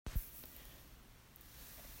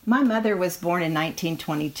My mother was born in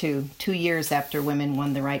 1922, 2 years after women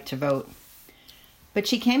won the right to vote. But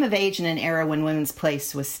she came of age in an era when women's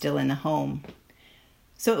place was still in the home.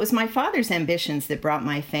 So it was my father's ambitions that brought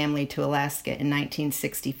my family to Alaska in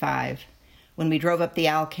 1965, when we drove up the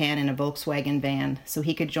Alcan in a Volkswagen van so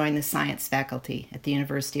he could join the science faculty at the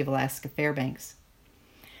University of Alaska Fairbanks.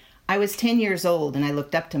 I was 10 years old and I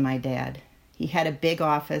looked up to my dad. He had a big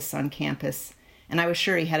office on campus, and I was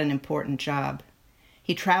sure he had an important job.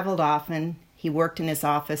 He traveled often, he worked in his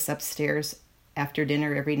office upstairs after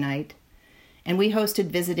dinner every night, and we hosted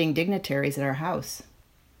visiting dignitaries at our house.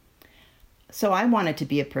 So I wanted to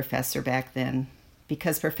be a professor back then,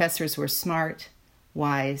 because professors were smart,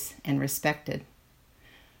 wise, and respected.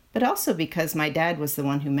 But also because my dad was the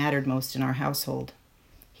one who mattered most in our household.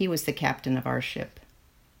 He was the captain of our ship.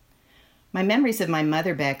 My memories of my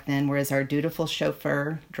mother back then were as our dutiful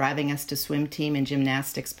chauffeur, driving us to swim team and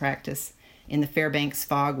gymnastics practice in the Fairbanks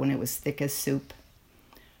fog when it was thick as soup,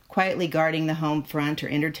 quietly guarding the home front or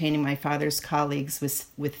entertaining my father's colleagues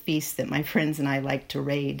with feasts that my friends and I liked to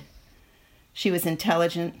raid. She was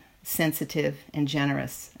intelligent, sensitive, and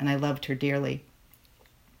generous, and I loved her dearly.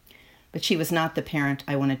 But she was not the parent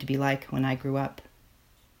I wanted to be like when I grew up.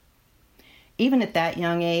 Even at that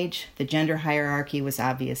young age, the gender hierarchy was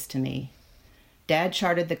obvious to me. Dad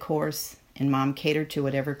charted the course, and Mom catered to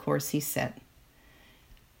whatever course he set.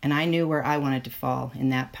 And I knew where I wanted to fall in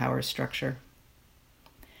that power structure.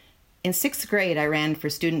 In 6th grade, I ran for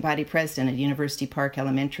student body president at University Park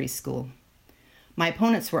Elementary School. My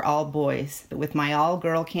opponents were all boys, but with my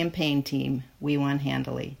all-girl campaign team, we won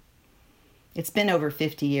handily. It's been over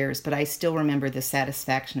 50 years, but I still remember the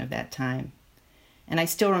satisfaction of that time. And I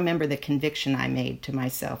still remember the conviction I made to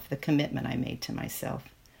myself, the commitment I made to myself,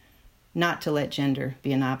 not to let gender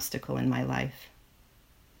be an obstacle in my life.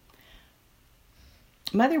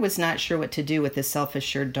 Mother was not sure what to do with the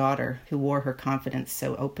self-assured daughter who wore her confidence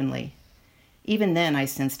so openly. Even then, I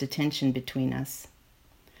sensed a tension between us.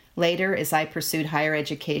 Later, as I pursued higher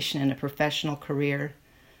education and a professional career,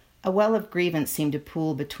 a well of grievance seemed to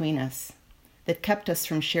pool between us that kept us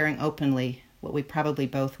from sharing openly what we probably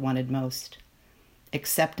both wanted most: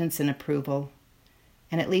 acceptance and approval,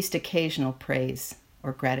 and at least occasional praise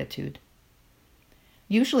or gratitude.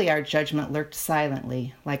 Usually our judgment lurked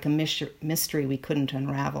silently, like a mystery we couldn't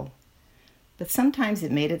unravel. But sometimes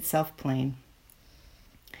it made itself plain.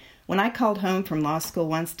 When I called home from law school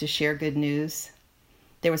once to share good news,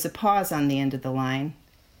 there was a pause on the end of the line,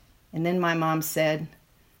 and then my mom said,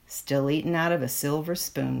 "Still eating out of a silver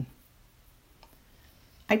spoon."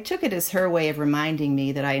 I took it as her way of reminding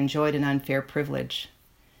me that I enjoyed an unfair privilege,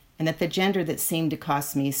 and that the gender that seemed to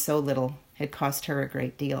cost me so little had cost her a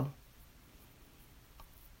great deal.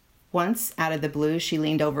 Once, out of the blue, she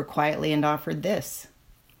leaned over quietly and offered this.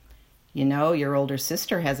 "You know, your older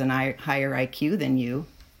sister has a higher IQ than you."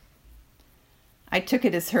 I took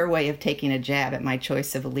it as her way of taking a jab at my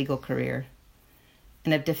choice of a legal career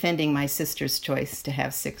and of defending my sister's choice to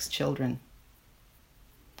have 6 children.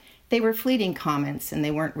 They were fleeting comments, and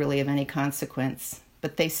they weren't really of any consequence,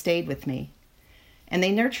 but they stayed with me, and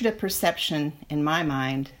they nurtured a perception in my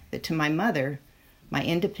mind that to my mother, my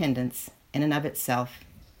independence, in and of itself,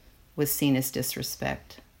 was seen as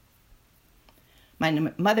disrespect. My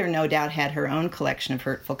mother no doubt had her own collection of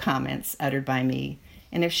hurtful comments uttered by me,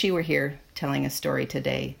 and if she were here telling a story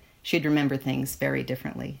today, she'd remember things very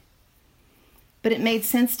differently. But it made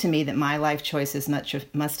sense to me that my life choices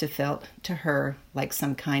must have felt to her like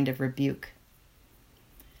some kind of rebuke.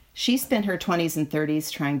 She spent her 20s and 30s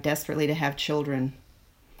trying desperately to have children,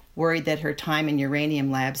 worried that her time in uranium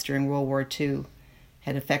labs during World War II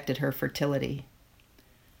had affected her fertility.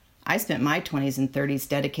 I spent my 20s and 30s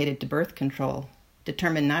dedicated to birth control,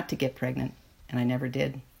 determined not to get pregnant, and I never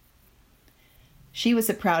did. She was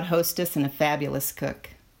a proud hostess and a fabulous cook.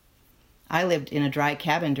 I lived in a dry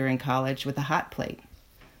cabin during college with a hot plate,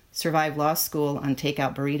 survived law school on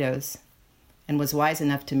takeout burritos, and was wise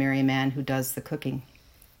enough to marry a man who does the cooking.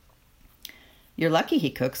 "You're lucky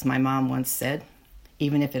he cooks," my mom once said,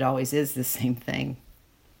 even if it always is the same thing.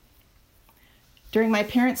 During my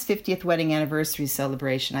parents' 50th wedding anniversary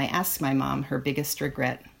celebration, I asked my mom her biggest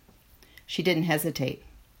regret. She didn't hesitate.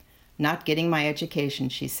 "Not getting my education,"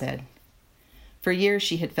 she said. For years,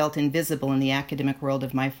 she had felt invisible in the academic world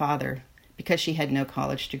of my father because she had no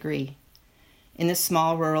college degree. In the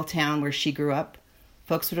small rural town where she grew up,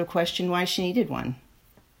 folks would have questioned why she needed one.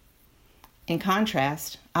 In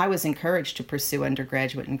contrast, I was encouraged to pursue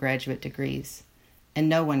undergraduate and graduate degrees, and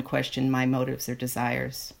no one questioned my motives or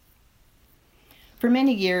desires. For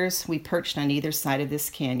many years, we perched on either side of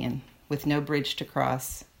this canyon with no bridge to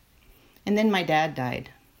cross. And then my dad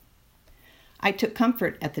died. I took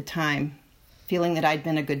comfort at the time, feeling that I'd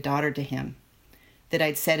been a good daughter to him, that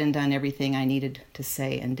I'd said and done everything I needed to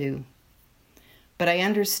say and do. But I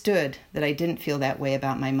understood that I didn't feel that way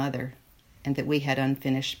about my mother, and that we had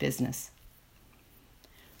unfinished business.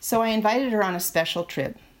 So I invited her on a special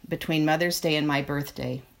trip between Mother's Day and my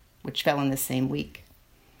birthday, which fell in the same week.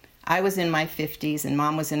 I was in my 50s and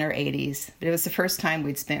Mom was in her 80s, but it was the first time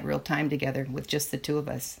we'd spent real time together with just the two of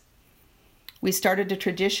us. We started a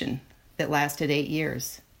tradition that lasted 8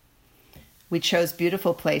 years. We chose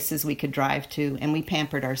beautiful places we could drive to, and we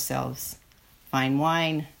pampered ourselves. Fine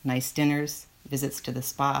wine, nice dinners, visits to the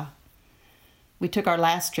spa. We took our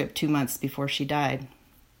last trip 2 months before she died.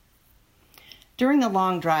 During the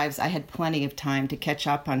long drives, I had plenty of time to catch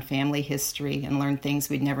up on family history and learn things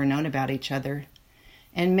we'd never known about each other,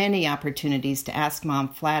 and many opportunities to ask Mom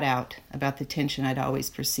flat out about the tension I'd always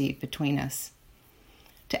perceived between us.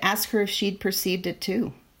 To ask her if she'd perceived it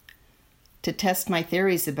too. To test my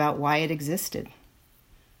theories about why it existed.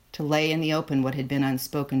 To lay in the open what had been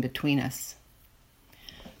unspoken between us.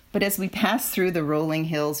 But as we passed through the rolling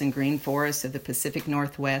hills and green forests of the Pacific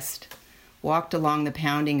Northwest, walked along the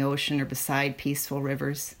pounding ocean or beside peaceful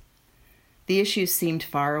rivers, the issues seemed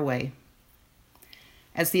far away.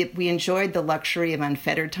 As we enjoyed the luxury of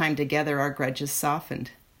unfettered time together, our grudges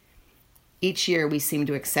softened. Each year we seemed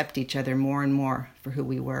to accept each other more and more for who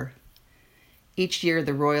we were. Each year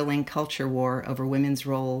the roiling culture war over women's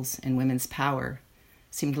roles and women's power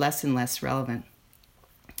seemed less and less relevant,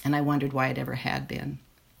 and I wondered why it ever had been.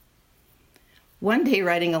 One day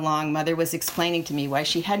riding along, Mother was explaining to me why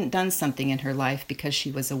she hadn't done something in her life because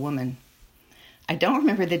she was a woman. I don't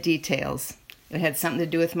remember the details. It had something to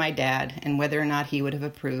do with my dad and whether or not he would have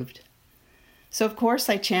approved. So of course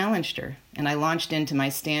I challenged her, and I launched into my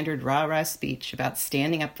standard rah-rah speech about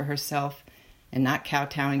standing up for herself and not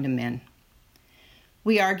kowtowing to men.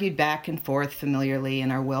 We argued back and forth familiarly in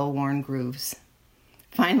our well-worn grooves.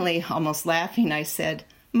 Finally, almost laughing, I said,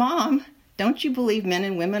 "Mom, don't you believe men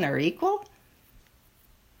and women are equal?"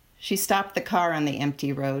 She stopped the car on the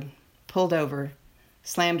empty road, pulled over,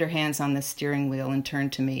 slammed her hands on the steering wheel, and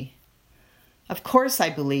turned to me. "Of course I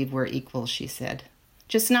believe we're equal," she said.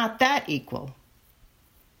 "Just not that equal."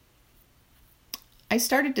 I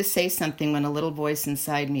started to say something when a little voice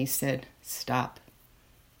inside me said, "Stop.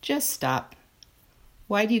 Just stop.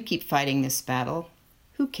 Why do you keep fighting this battle?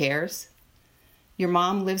 Who cares? Your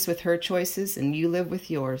mom lives with her choices and you live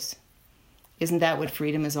with yours. Isn't that what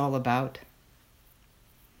freedom is all about?"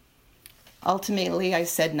 Ultimately, I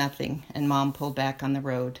said nothing, and Mom pulled back on the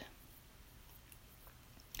road.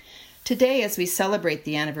 Today, as we celebrate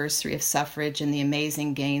the anniversary of suffrage and the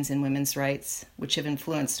amazing gains in women's rights, which have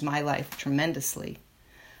influenced my life tremendously,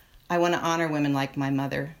 I want to honor women like my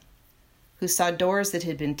mother, who saw doors that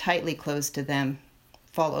had been tightly closed to them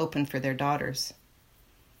fall open for their daughters.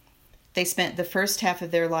 They spent the first half of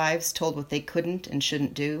their lives told what they couldn't and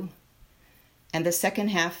shouldn't do, and the second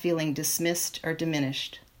half feeling dismissed or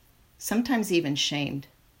diminished, sometimes even shamed,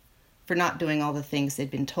 for not doing all the things they'd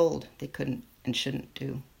been told they couldn't and shouldn't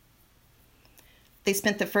do. They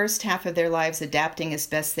spent the first half of their lives adapting as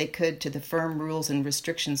best they could to the firm rules and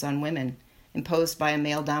restrictions on women imposed by a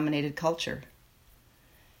male-dominated culture,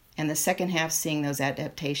 and the second half seeing those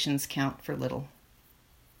adaptations count for little.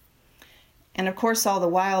 And of course, all the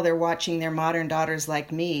while, they're watching their modern daughters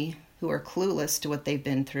like me, who are clueless to what they've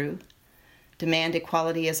been through, demand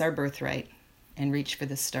equality as our birthright and reach for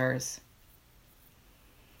the stars.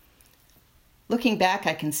 Looking back,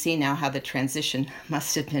 I can see now how the transition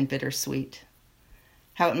must have been bittersweet,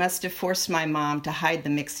 how it must have forced my mom to hide the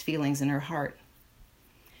mixed feelings in her heart.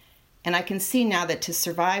 And I can see now that to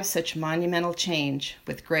survive such monumental change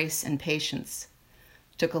with grace and patience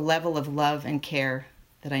took a level of love and care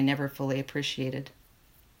that I never fully appreciated.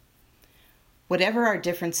 Whatever our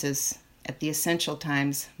differences, at the essential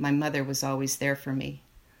times, my mother was always there for me,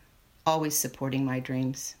 always supporting my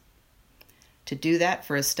dreams. To do that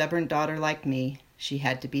for a stubborn daughter like me, she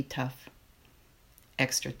had to be tough,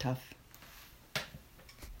 extra tough.